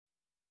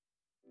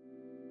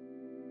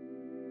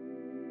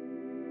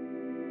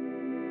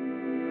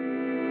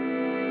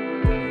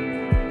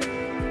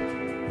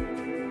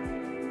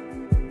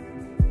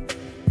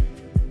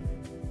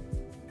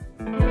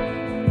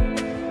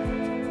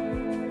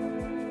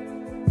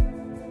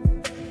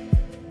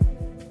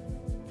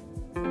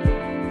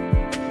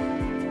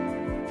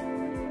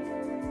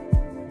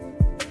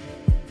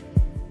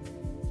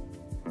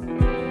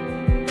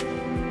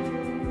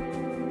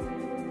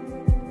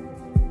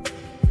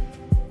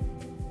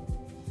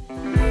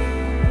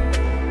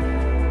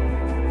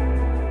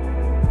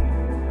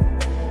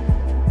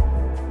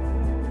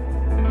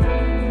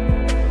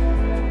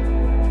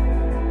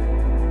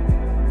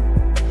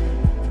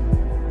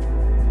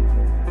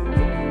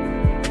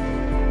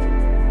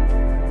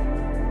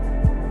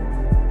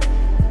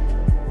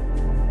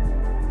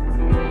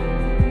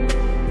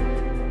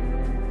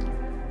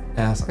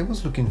As I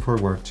was looking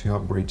forward to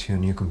upgrade to a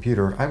new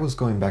computer, I was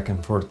going back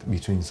and forth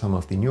between some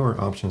of the newer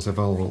options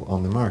available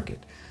on the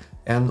market.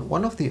 And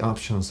one of the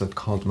options that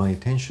caught my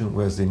attention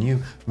was the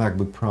new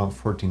MacBook Pro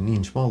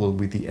 14-inch model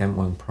with the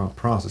M1 Pro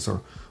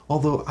processor,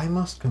 although I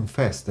must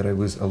confess that I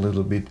was a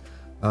little bit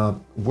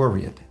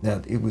worried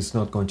that it was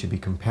not going to be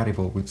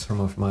compatible with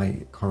some of my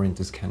current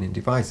scanning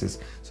devices,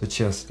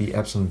 such as the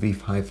Epson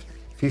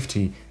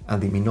V550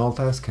 and the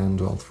Minolta Scan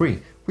Dual 3,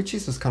 which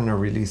is a scanner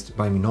released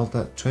by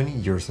Minolta 20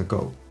 years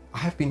ago. I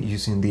have been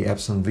using the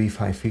Epson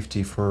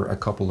V550 for a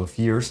couple of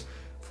years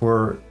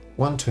for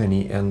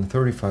 120 and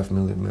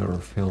 35mm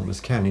film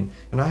scanning,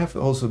 and I have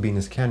also been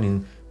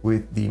scanning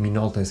with the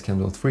Minolta Scan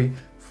Dual 3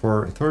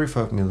 for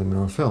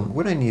 35mm film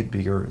when I need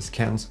bigger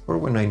scans or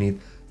when I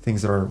need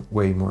things that are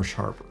way more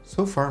sharper.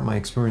 So far, my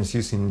experience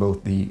using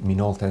both the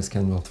Minolta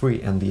Scan Dual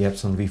 3 and the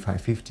Epson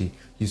V550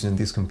 using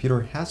this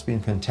computer has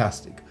been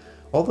fantastic,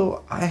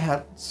 although I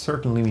had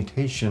certain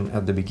limitation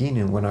at the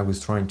beginning when I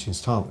was trying to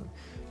install them.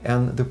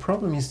 And the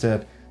problem is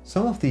that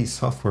some of the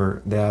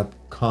software that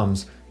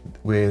comes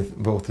with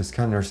both the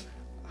scanners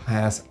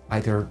has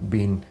either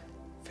been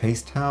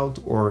phased out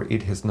or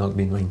it has not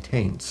been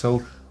maintained.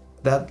 So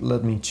that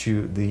led me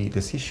to the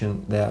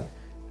decision that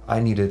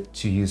I needed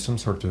to use some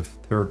sort of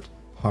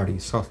third-party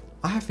software.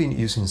 I have been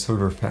using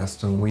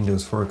Silverfast on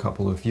Windows for a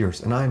couple of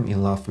years and I'm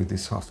in love with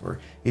this software.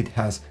 It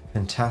has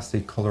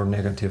fantastic color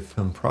negative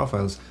film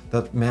profiles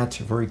that match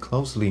very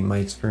closely my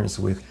experience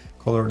with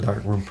color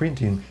darkroom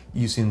printing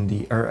using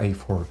the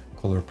RA4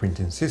 color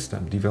printing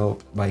system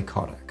developed by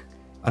Kodak.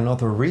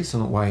 Another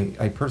reason why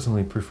I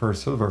personally prefer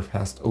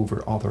Silverfast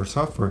over other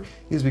software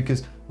is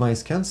because my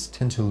scans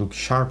tend to look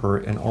sharper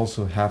and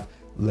also have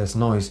less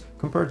noise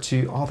compared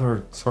to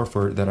other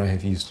software that I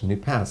have used in the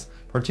past,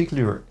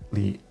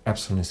 particularly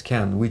Epson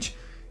Scan, which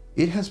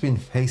it has been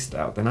phased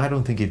out and I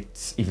don't think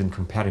it's even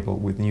compatible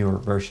with newer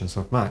versions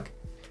of Mac.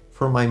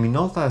 For my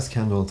Minolta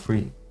Scan Dual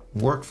 3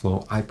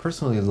 workflow, I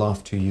personally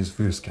love to use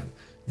ViewScan.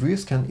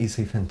 ViewScan is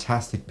a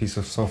fantastic piece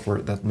of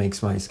software that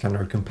makes my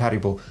scanner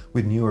compatible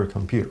with newer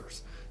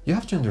computers. You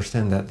have to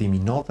understand that the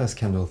Minolta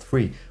Scan Dual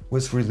 3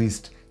 was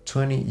released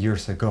 20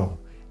 years ago,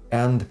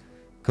 and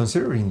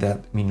considering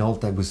that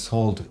Minolta was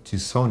sold to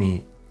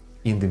Sony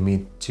in the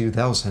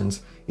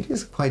mid-2000s, it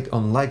is quite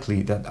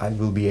unlikely that I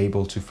will be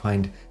able to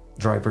find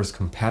drivers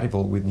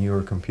compatible with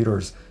newer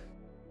computers.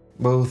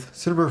 Both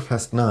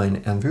Silverfast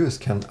 9 and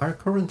ViewScan are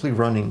currently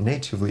running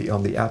natively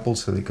on the Apple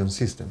Silicon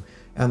system,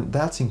 and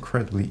that's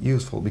incredibly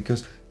useful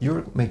because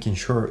you're making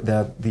sure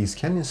that the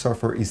scanning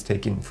software is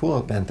taking full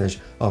advantage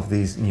of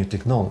this new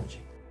technology.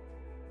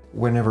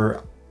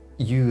 Whenever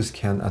you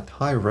scan at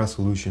higher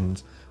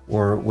resolutions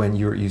or when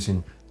you're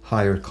using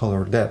higher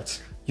color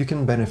depths, you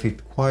can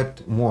benefit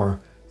quite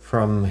more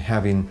from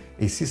having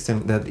a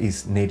system that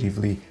is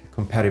natively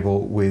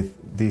compatible with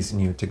these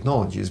new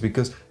technologies,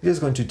 because it is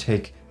going to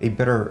take a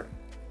better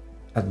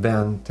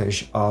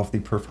advantage of the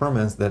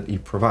performance that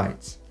it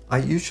provides. I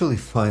usually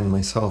find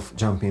myself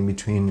jumping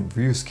between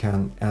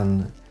ViewScan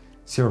and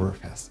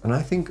Silverfast, and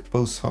I think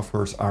both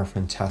softwares are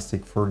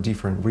fantastic for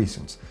different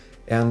reasons.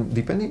 And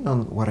depending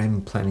on what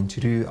I'm planning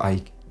to do,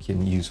 I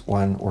can use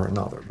one or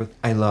another. But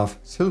I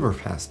love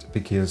Silverfast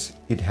because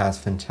it has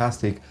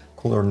fantastic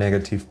color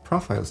negative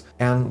profiles,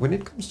 and when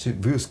it comes to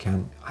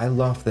ViewScan, I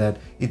love that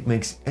it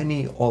makes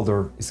any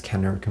other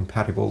scanner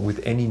compatible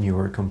with any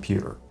newer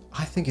computer.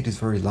 I think it is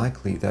very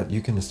likely that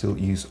you can still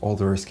use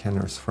other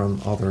scanners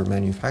from other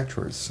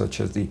manufacturers,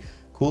 such as the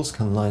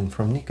Coolscan line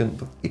from Nikon,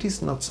 but it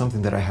is not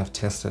something that I have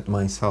tested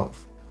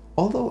myself.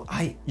 Although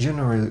I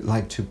generally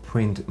like to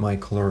print my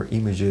color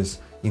images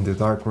in the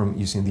darkroom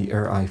using the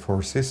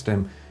RA4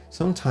 system,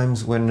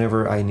 sometimes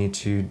whenever I need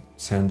to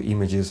send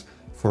images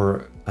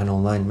for an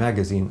online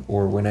magazine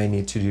or when I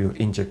need to do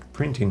inkjet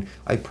printing,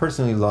 I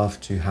personally love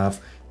to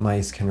have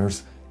my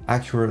scanners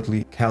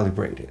accurately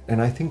calibrated.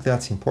 And I think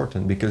that's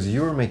important because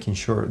you're making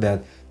sure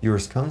that your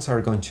scans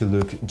are going to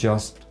look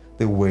just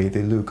the way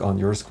they look on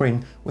your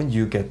screen when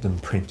you get them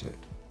printed.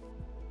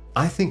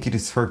 I think it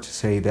is fair to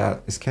say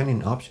that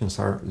scanning options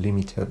are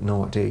limited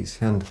nowadays,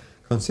 and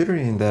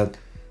considering that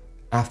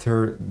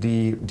after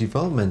the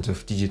development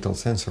of digital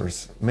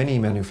sensors, many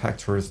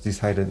manufacturers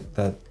decided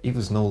that it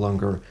was no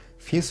longer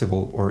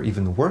feasible or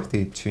even worth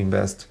it to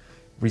invest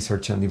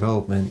research and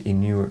development in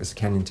new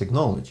scanning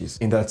technologies.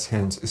 In that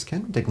sense,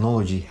 scanning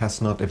technology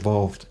has not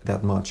evolved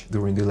that much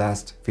during the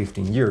last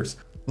 15 years.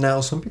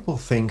 Now, some people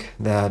think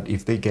that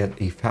if they get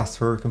a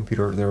faster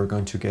computer, they're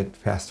going to get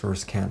faster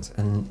scans,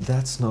 and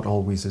that's not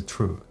always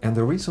true. And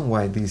the reason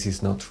why this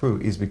is not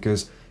true is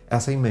because,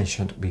 as I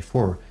mentioned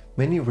before,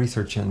 many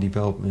research and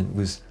development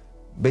was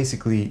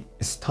basically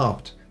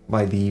stopped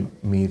by the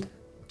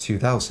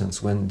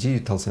mid-2000s when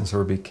digital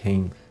sensor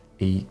became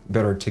a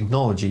better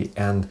technology,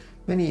 and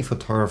many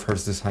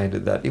photographers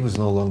decided that it was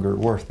no longer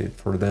worth it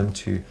for them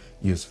to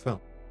use film.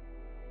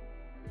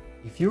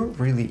 If you're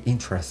really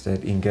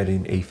interested in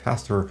getting a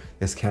faster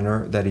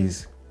scanner that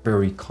is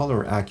very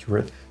color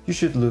accurate, you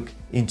should look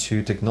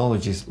into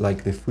technologies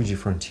like the Fuji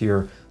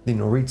Frontier, the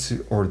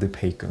Noritsu or the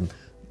Pacon.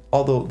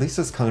 Although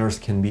these scanners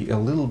can be a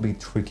little bit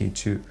tricky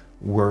to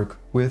work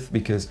with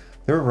because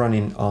they're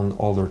running on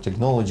older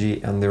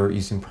technology and they're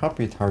using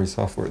proprietary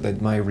software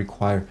that might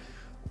require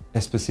a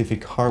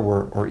specific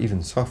hardware or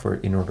even software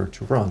in order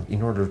to run.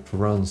 In order to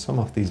run some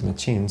of these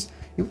machines,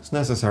 it was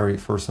necessary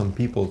for some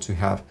people to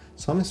have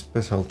some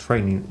special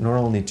training, not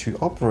only to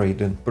operate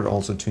them, but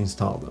also to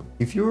install them.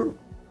 If you're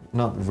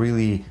not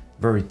really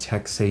very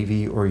tech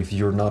savvy, or if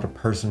you're not a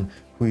person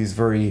who is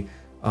very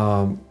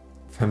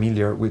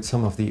familiar with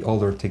some of the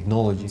older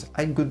technologies,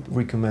 I would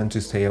recommend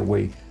to stay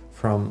away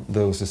from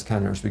those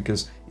scanners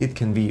because it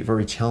can be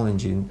very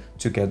challenging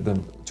to get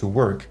them to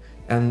work.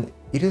 And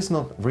it is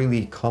not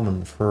really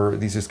common for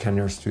these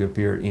scanners to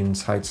appear in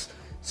sites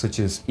such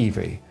as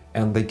eBay,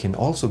 and they can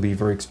also be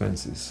very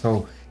expensive.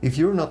 So if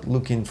you're not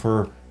looking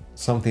for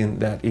something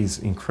that is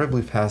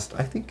incredibly fast,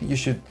 I think you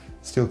should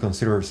still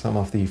consider some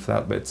of the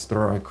flatbeds that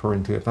are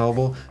currently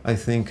available. I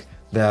think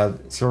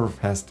that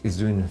Silverfast is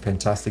doing a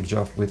fantastic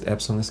job with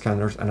Epson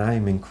scanners, and I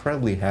am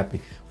incredibly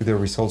happy with the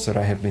results that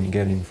I have been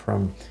getting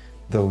from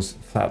those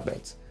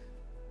flatbeds.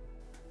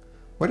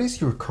 What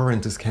is your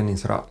current scanning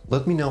setup?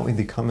 Let me know in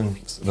the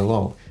comments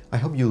below. I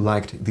hope you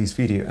liked this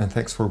video, and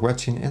thanks for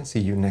watching, and see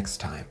you next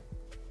time.